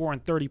 They're scoring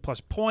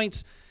 30-plus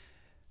points.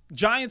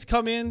 Giants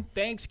come in,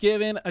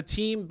 Thanksgiving, a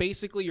team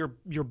basically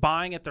you're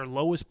buying at their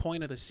lowest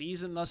point of the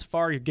season thus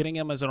far. You're getting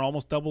them as an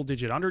almost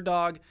double-digit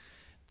underdog.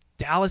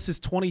 Dallas is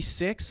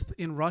 26th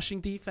in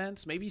rushing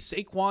defense. Maybe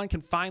Saquon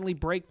can finally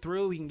break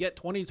through. He can get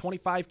 20 to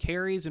 25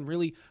 carries and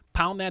really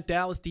pound that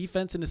Dallas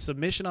defense into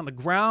submission on the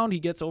ground. He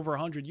gets over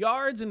 100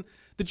 yards, and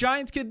the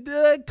Giants could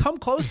come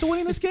close to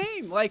winning this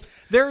game. Like,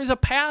 there is a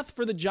path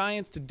for the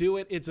Giants to do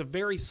it. It's a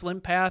very slim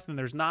path, and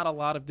there's not a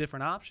lot of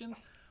different options.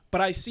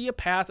 But I see a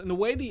path, and the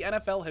way the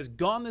NFL has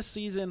gone this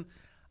season,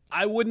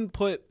 I wouldn't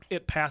put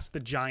it past the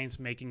Giants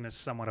making this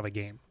somewhat of a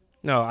game.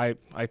 No, I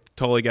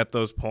totally get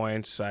those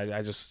points.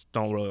 I just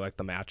don't really like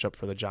the matchup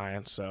for the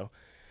Giants, so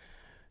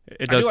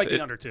I do like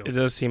the under, too. It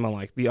does seem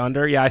unlike the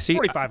under. Yeah, I see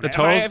 45. The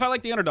totals, if I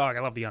like the underdog, I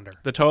love the under.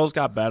 The totals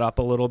got bet up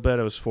a little bit.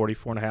 It was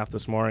 44.5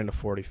 this morning to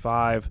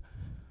 45.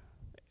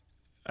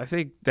 I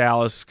think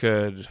Dallas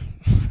could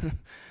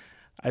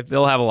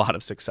they'll have a lot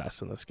of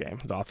success in this game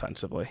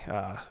offensively,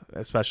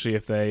 especially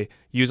if they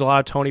use a lot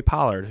of Tony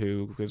Pollard,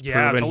 who has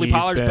proven Tony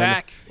Pollard's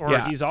back, or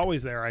yeah. He's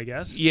always there, I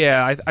guess.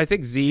 Yeah, I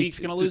think Zeke's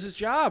going to lose his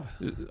job.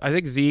 I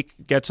think Zeke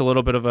gets a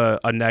little bit of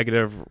a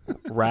negative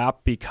rap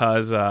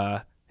because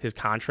his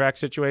contract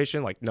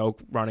situation, like no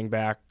running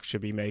back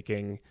should be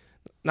making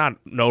 – not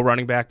no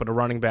running back, but a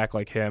running back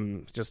like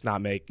him just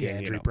not making –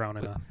 Andrew Brown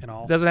and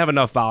all. Doesn't have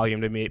enough volume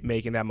to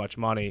making that much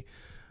money.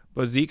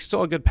 But Zeke's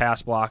still a good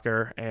pass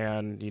blocker,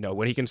 and,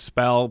 when he can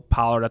spell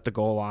Pollard at the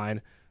goal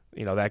line,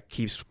 that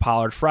keeps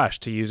Pollard fresh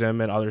to use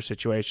him in other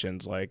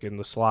situations, like in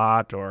the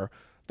slot or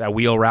that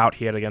wheel route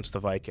he had against the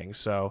Vikings.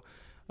 So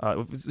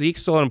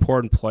Zeke's still an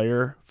important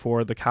player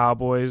for the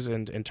Cowboys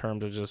in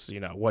terms of just,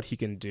 what he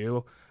can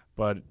do.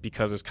 But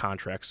because his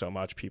contract's so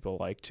much, people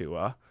like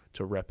to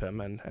rip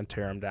him and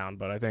tear him down.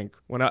 But I think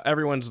when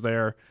everyone's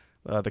there,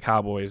 the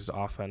Cowboys'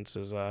 offense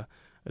is a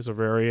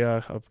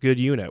very good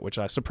unit, which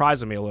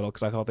surprised me a little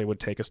because I thought they would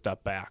take a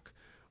step back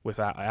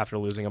after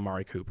losing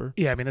Amari Cooper.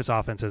 Yeah, I mean, this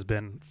offense has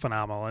been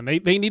phenomenal, and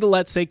they need to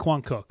let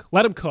Saquon cook.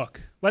 Let him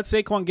cook. Let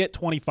Saquon get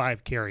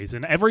 25 carries.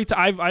 And every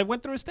time I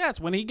went through his stats,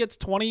 when he gets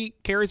 20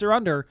 carries or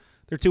under,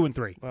 they're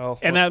 2-3. Well,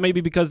 and that may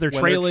be because they're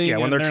trailing.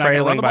 When they're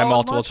trailing by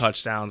multiple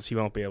touchdowns, he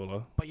won't be able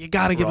to. But you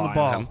got to give him the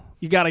ball.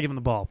 You got to give him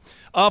the ball.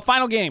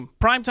 Final game,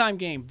 primetime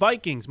game.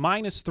 Vikings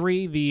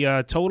 -3.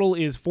 The total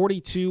is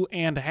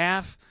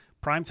 42.5.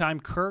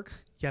 Primetime Kirk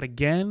yet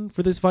again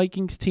for this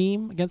Vikings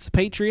team against the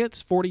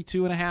Patriots.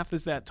 42.5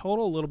 is that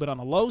total, a little bit on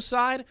the low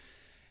side.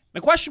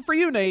 My question for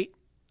you, Nate,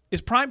 is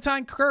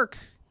primetime Kirk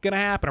going to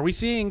happen? Are we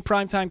seeing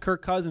primetime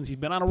Kirk Cousins? He's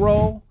been on a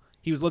roll.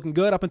 He was looking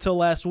good up until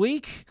last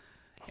week,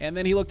 and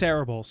then he looked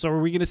terrible. So are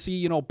we going to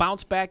see,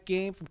 bounce back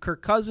game from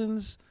Kirk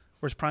Cousins,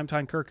 or is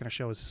primetime Kirk going to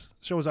show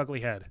his ugly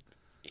head?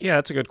 Yeah,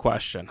 that's a good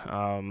question.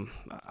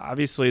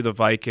 Obviously, the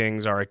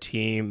Vikings are a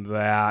team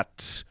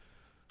that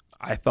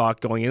I thought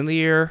going into the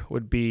year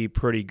would be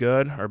pretty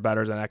good or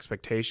better than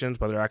expectations,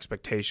 but their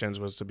expectations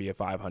was to be a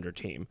 500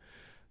 team.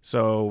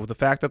 So the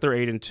fact that they're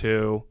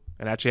 8-2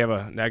 and actually have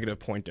a negative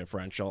point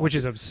differential, which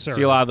is absurd.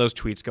 See a lot of those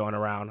tweets going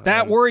around.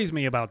 That worries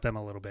me about them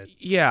a little bit.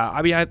 Yeah,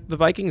 I mean, the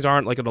Vikings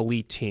aren't like an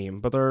elite team,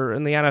 but they're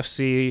in the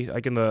NFC,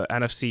 like in the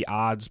NFC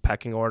odds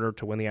pecking order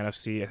to win the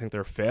NFC. I think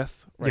they're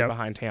 5th, right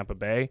behind Tampa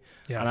Bay,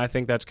 and I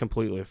think that's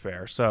completely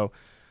fair. So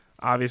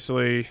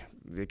obviously,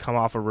 they come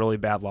off a really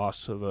bad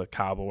loss to the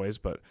Cowboys,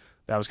 but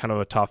that was kind of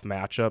a tough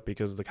matchup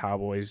because the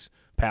Cowboys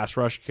pass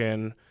rush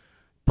can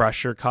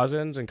pressure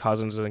Cousins, and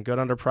Cousins isn't good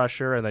under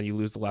pressure, and then you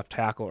lose the left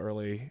tackle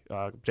early,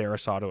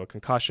 Darisaw to a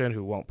concussion,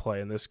 who won't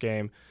play in this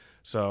game.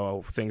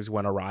 So things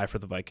went awry for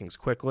the Vikings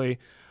quickly.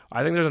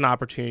 I think there's an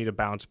opportunity to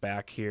bounce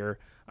back here.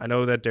 I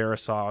know that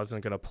Darisaw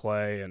isn't going to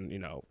play, and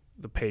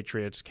the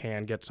Patriots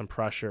can get some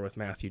pressure with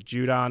Matthew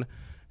Judon,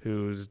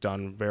 who's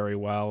done very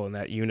well, and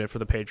that unit for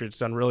the Patriots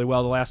done really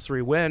well the last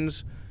 3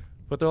 wins.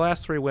 But their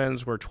last 3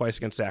 wins were twice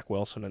against Zach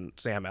Wilson and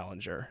Sam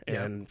Ehlinger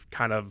in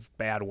kind of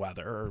bad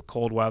weather or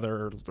cold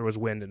weather. Or there was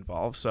wind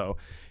involved. So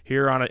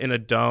here in a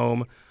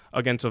dome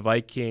against a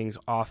Vikings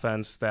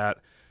offense that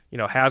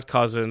has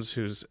Cousins,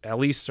 who's at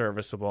least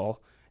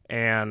serviceable,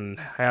 and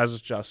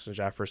has Justin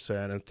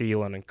Jefferson and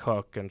Thielen and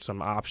Cook and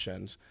some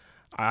options,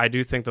 I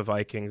do think the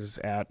Vikings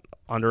at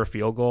under a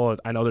field goal.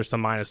 I know there's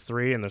some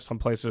 -3 and there's some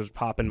places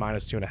popping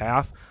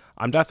 -2.5.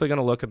 I'm definitely going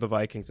to look at the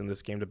Vikings in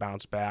this game to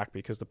bounce back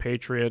because the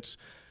Patriots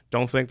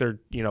don't think their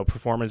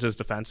performances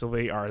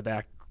defensively are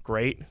that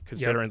great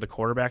considering the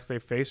quarterbacks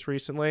they've faced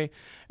recently.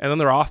 And then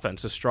their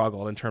offense has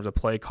struggled in terms of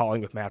play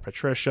calling with Matt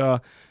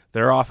Patricia.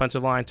 Their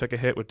offensive line took a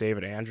hit with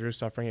David Andrews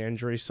suffering an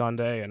injury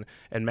Sunday,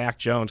 and Mac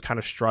Jones kind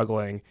of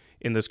struggling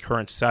in this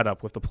current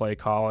setup with the play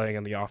calling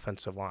and the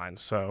offensive line.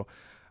 So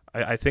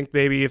I think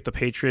maybe if the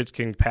Patriots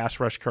can pass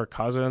rush Kirk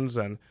Cousins,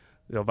 and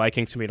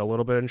Vikings can be in a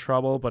little bit in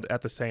trouble, but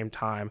at the same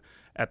time,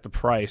 at the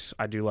price,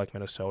 I do like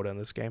Minnesota in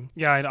this game.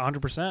 Yeah,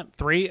 100%.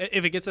 3.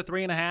 If it gets a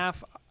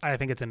 3.5, I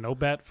think it's a no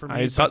bet for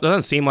me. It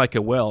doesn't seem like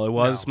it will. It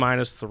was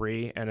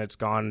 -3, and it's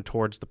gone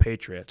towards the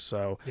Patriots.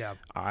 So yeah.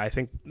 I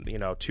think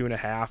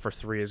 2.5 or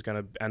 3 is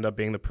going to end up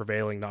being the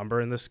prevailing number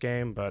in this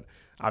game. But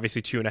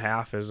obviously,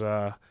 2.5 is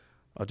a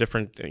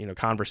different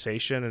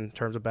conversation in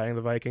terms of betting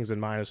the Vikings than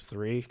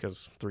 -3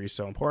 because 3 is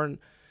so important.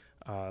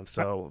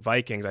 So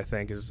Vikings, I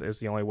think, is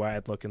the only way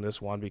I'd look in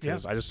this one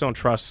because I just don't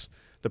trust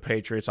the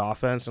Patriots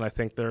offense, and I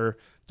think their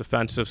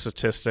defensive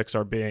statistics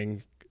are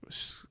being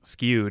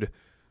skewed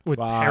with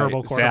by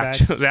terrible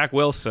quarterbacks. Zach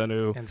Wilson,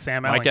 who and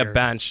Sam might Ellinger. get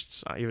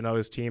benched, even though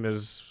his team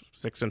is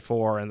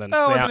 6-4, and then it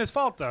wasn't his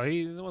fault though.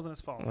 It wasn't his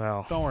fault.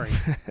 Well, don't worry.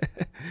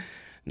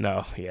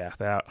 No, yeah,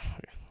 that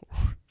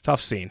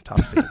tough scene.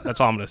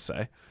 That's all I'm gonna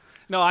say.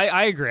 No,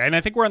 I agree. And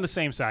I think we're on the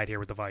same side here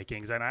with the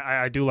Vikings. And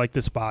I do like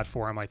this spot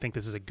for them. I think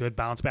this is a good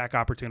bounce-back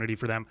opportunity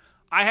for them.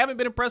 I haven't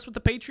been impressed with the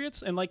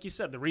Patriots. And like you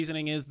said, the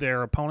reasoning is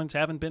their opponents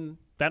haven't been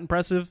that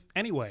impressive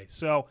anyway.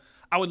 So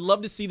I would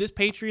love to see this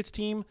Patriots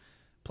team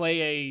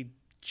play a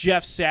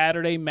Jeff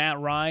Saturday, Matt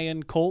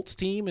Ryan Colts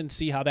team and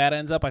see how that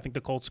ends up. I think the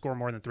Colts score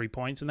more than 3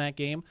 points in that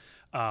game.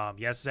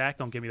 Yes, Zach,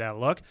 don't give me that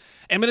look.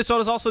 And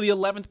Minnesota's also the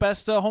 11th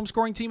best home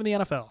scoring team in the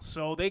NFL.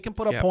 So they can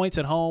put up points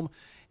at home.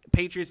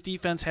 Patriots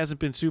defense hasn't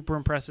been super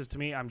impressive to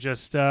me. I'm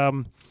just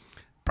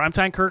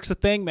primetime Kirk's a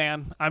thing,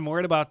 man. I'm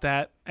worried about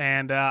that,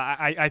 and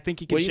I think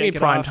he can. What do you shake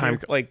mean it off primetime? here.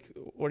 Like,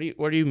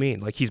 what do you mean?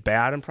 Like he's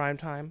bad in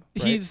primetime?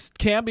 Right? He's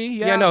can be,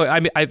 yeah. Yeah, no, I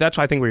mean that's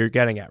what I think what you're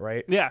getting at,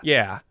 right?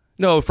 Yeah.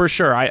 No, for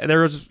sure. His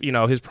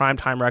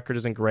primetime record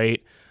isn't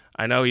great.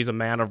 I know he's a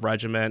man of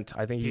regiment.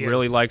 I think he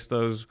really likes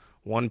those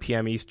 1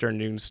 p.m. Eastern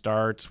noon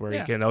starts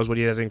where he knows what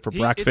he's having for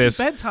breakfast, it's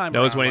his bedtime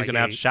knows when he's like going to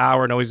have to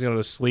shower, knows he's going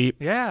to sleep.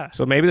 Yeah.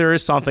 So maybe there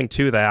is something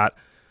to that,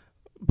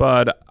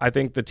 but I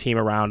think the team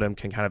around him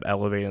can kind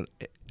of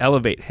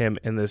elevate him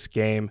in this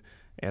game,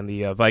 and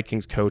the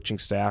Vikings coaching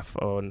staff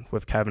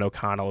with Kevin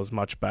O'Connell is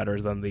much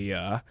better than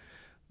the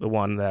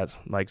one that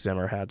Mike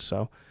Zimmer had.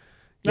 So.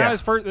 Not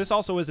his first. This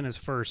also isn't his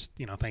first,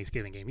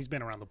 Thanksgiving game. He's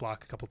been around the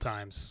block a couple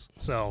times,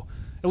 so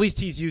at least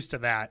he's used to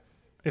that.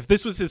 If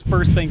this was his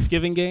first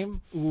Thanksgiving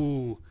game,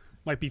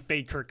 might be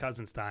fade Kirk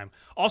Cousins time.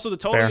 Also, the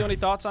total. You have any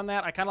thoughts on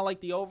that? I kind of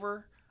like the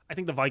over. I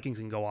think the Vikings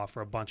can go off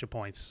for a bunch of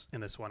points in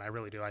this one. I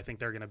really do. I think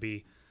they're going to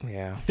be.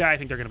 Yeah. I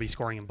think they're going to be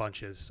scoring in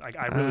bunches.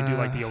 I really do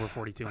like the over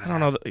 42. I don't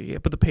know,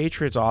 but the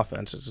Patriots'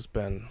 offense has just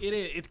been.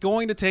 It's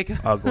going to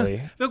take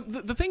ugly.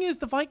 The thing is,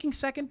 the Vikings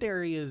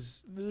secondary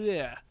is.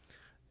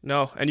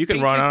 No, and you can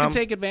Patriots run on them. can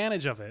take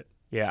advantage of it.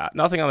 Yeah,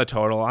 nothing on the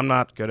total. I'm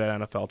not good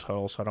at NFL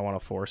totals, so I don't want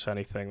to force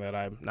anything that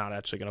I'm not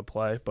actually going to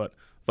play. But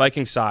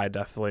Viking side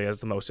definitely has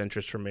the most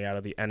interest for me out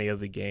of any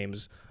of the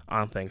games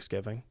on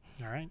Thanksgiving.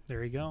 All right,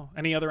 there you go.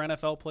 Any other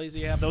NFL plays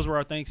you have? Those were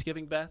our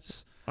Thanksgiving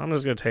bets. I'm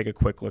just going to take a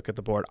quick look at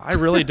the board. I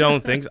really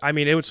don't think. I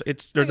mean, there's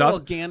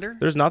gander.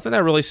 There's nothing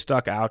that really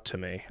stuck out to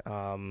me.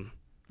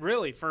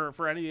 Really,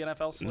 for any of the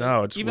NFL slate?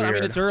 No, it's even. weird. I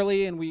mean, it's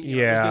early, and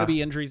there's going to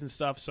be injuries and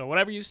stuff. So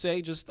whatever you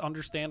say, just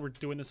understand we're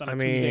doing this on a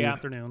Tuesday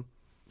afternoon.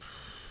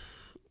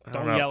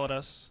 Don't yell at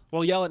us.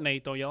 Well, yell at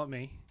Nate. Don't yell at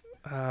me.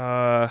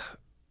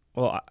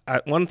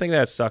 One thing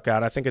that stuck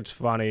out, I think it's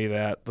funny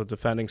that the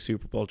defending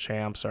Super Bowl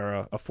champs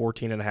are a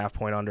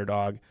 14.5-point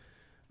underdog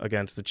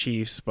against the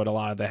Chiefs, but a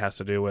lot of that has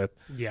to do with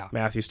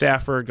Matthew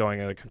Stafford going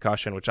into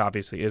concussion, which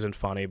obviously isn't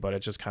funny, but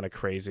it's just kind of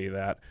crazy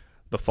that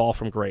the fall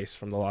from grace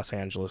from the Los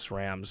Angeles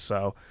Rams.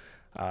 So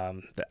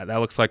that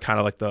looks like kind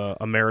of like the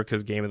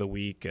America's game of the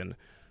week, and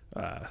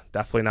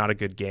definitely not a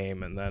good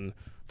game. And then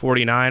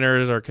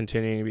 49ers are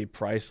continuing to be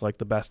priced like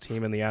the best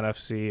team in the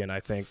NFC, and I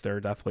think they're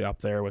definitely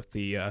up there with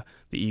the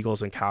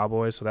Eagles and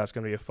Cowboys. So that's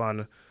going to be a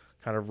fun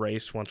kind of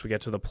race once we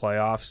get to the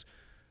playoffs.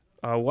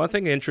 One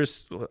thing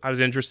I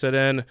was interested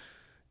in,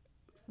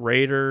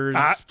 Raiders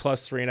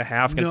plus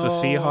 3.5 against the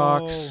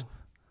Seahawks.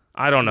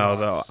 I don't know,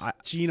 though.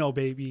 Geno,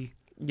 baby.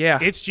 Yeah.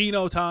 It's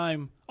Geno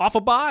time. Off a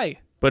bye.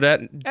 But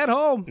at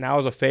home. Now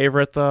is a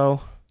favorite,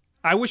 though.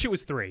 I wish it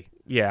was 3.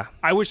 Yeah.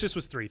 I wish this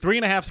was 3.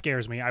 3.5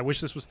 scares me. I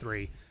wish this was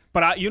 3.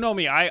 But you know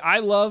me. I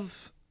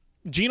love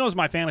 – Geno's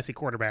my fantasy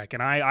quarterback,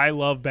 and I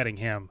love betting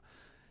him.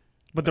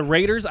 But the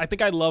Raiders, I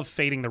think I love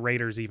fading the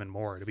Raiders even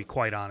more, to be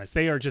quite honest.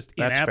 They are just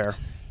inept. That's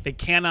fair. They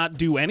cannot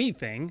do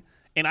anything,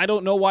 and I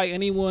don't know why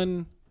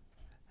anyone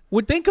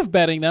would think of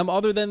betting them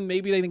other than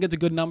maybe they think it's a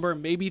good number.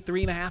 Maybe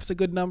 3.5 is a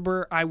good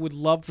number. I would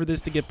love for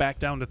this to get back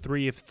down to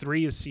 3. If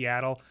 3 is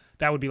Seattle,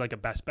 that would be like a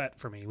best bet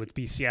for me. Would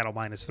be Seattle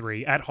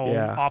 -3 at home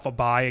Yeah. off a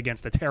bye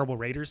against a terrible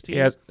Raiders team.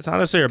 Yeah, it's not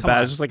necessarily a Come bet.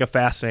 on. It's just like a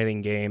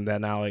fascinating game that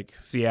now like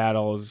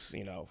Seattle is,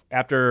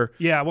 after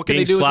What can being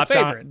they do as a slapped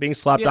on, favorite? being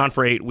slapped Yeah. on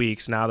for 8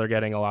 weeks, now they're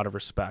getting a lot of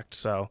respect.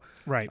 So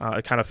Right.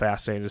 it's kind of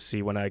fascinating to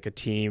see when like a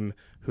team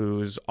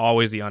who's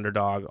always the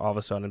underdog all of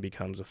a sudden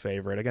becomes a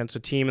favorite against a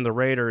team in the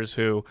Raiders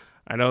who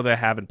I know they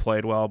haven't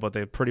played well, but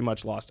they've pretty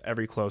much lost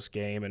every close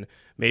game, and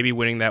maybe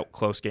winning that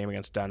close game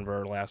against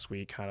Denver last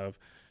week kind of,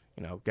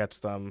 gets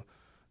them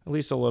at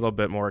least a little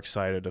bit more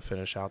excited to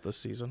finish out this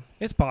season.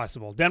 It's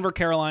possible. Denver,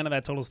 Carolina,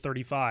 that totals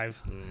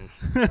 35.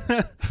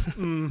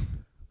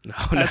 No,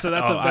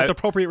 That's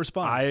appropriate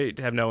response. I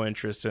have no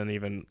interest in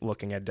even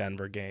looking at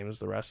Denver games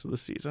the rest of the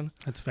season.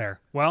 That's fair.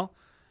 Well,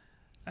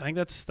 I think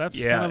that's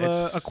Yeah, kind of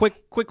it's- a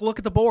quick look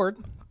at the board.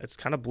 It's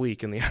kind of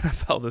bleak in the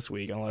NFL this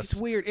week unless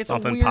It's weird. It's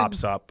something a weird,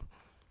 pops up.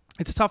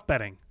 It's tough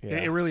betting. Yeah.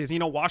 It really is.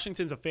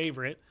 Washington's a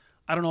favorite.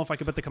 I don't know if I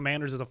could bet the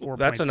Commanders as a 4-point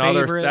That's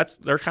another. favorite.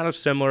 They're kind of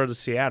similar to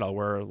Seattle,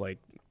 where like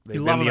they've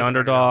You love been them the as an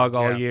underdog underdog,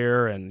 all yeah.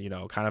 year,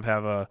 and kind of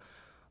have a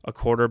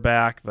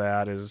quarterback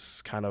that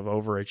is kind of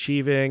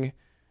overachieving.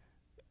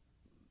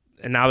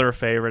 And now they're a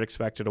favorite,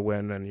 expected to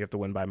win, and you have to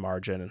win by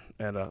margin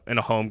in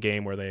a home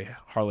game where they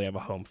hardly have a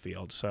home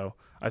field. So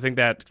I think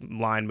that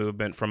line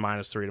movement from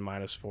 -3 to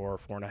 -4,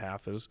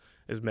 4.5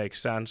 is makes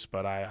sense,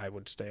 but I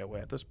would stay away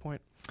at this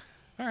point.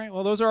 All right.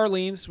 Well, those are our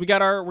leans. We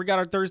got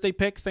our Thursday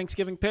picks,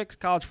 Thanksgiving picks,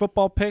 college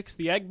football picks,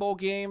 the Egg Bowl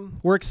game.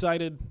 We're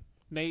excited.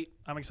 Nate,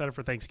 I'm excited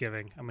for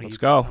Thanksgiving. Let's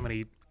go. I'm gonna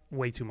eat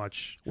way too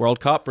much.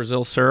 World Cup,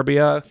 Brazil,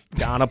 Serbia,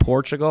 Ghana,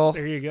 Portugal.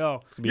 There you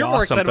go. be You're more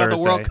awesome excited about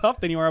the World Thursday. Cup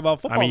than you are about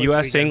football. I mean, this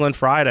U.S. weekend. England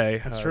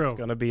Friday. That's true. It's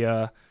going to be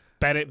a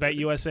Bet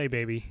USA,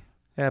 baby.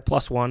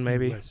 +1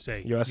 maybe.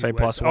 USA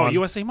 +1. Oh,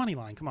 USA money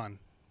line. Come on.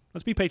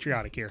 Let's be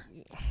patriotic here.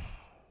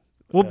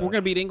 We're going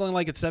to beat England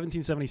like it's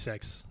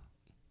 1776.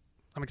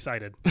 I'm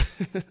excited.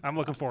 I'm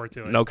looking forward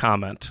to it. No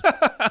comment.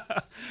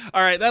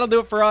 All right, that'll do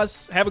it for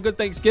us. Have a good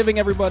Thanksgiving,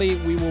 everybody.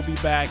 We will be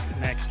back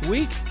next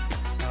week.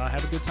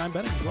 Have a good time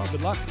betting as well.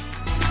 Good luck.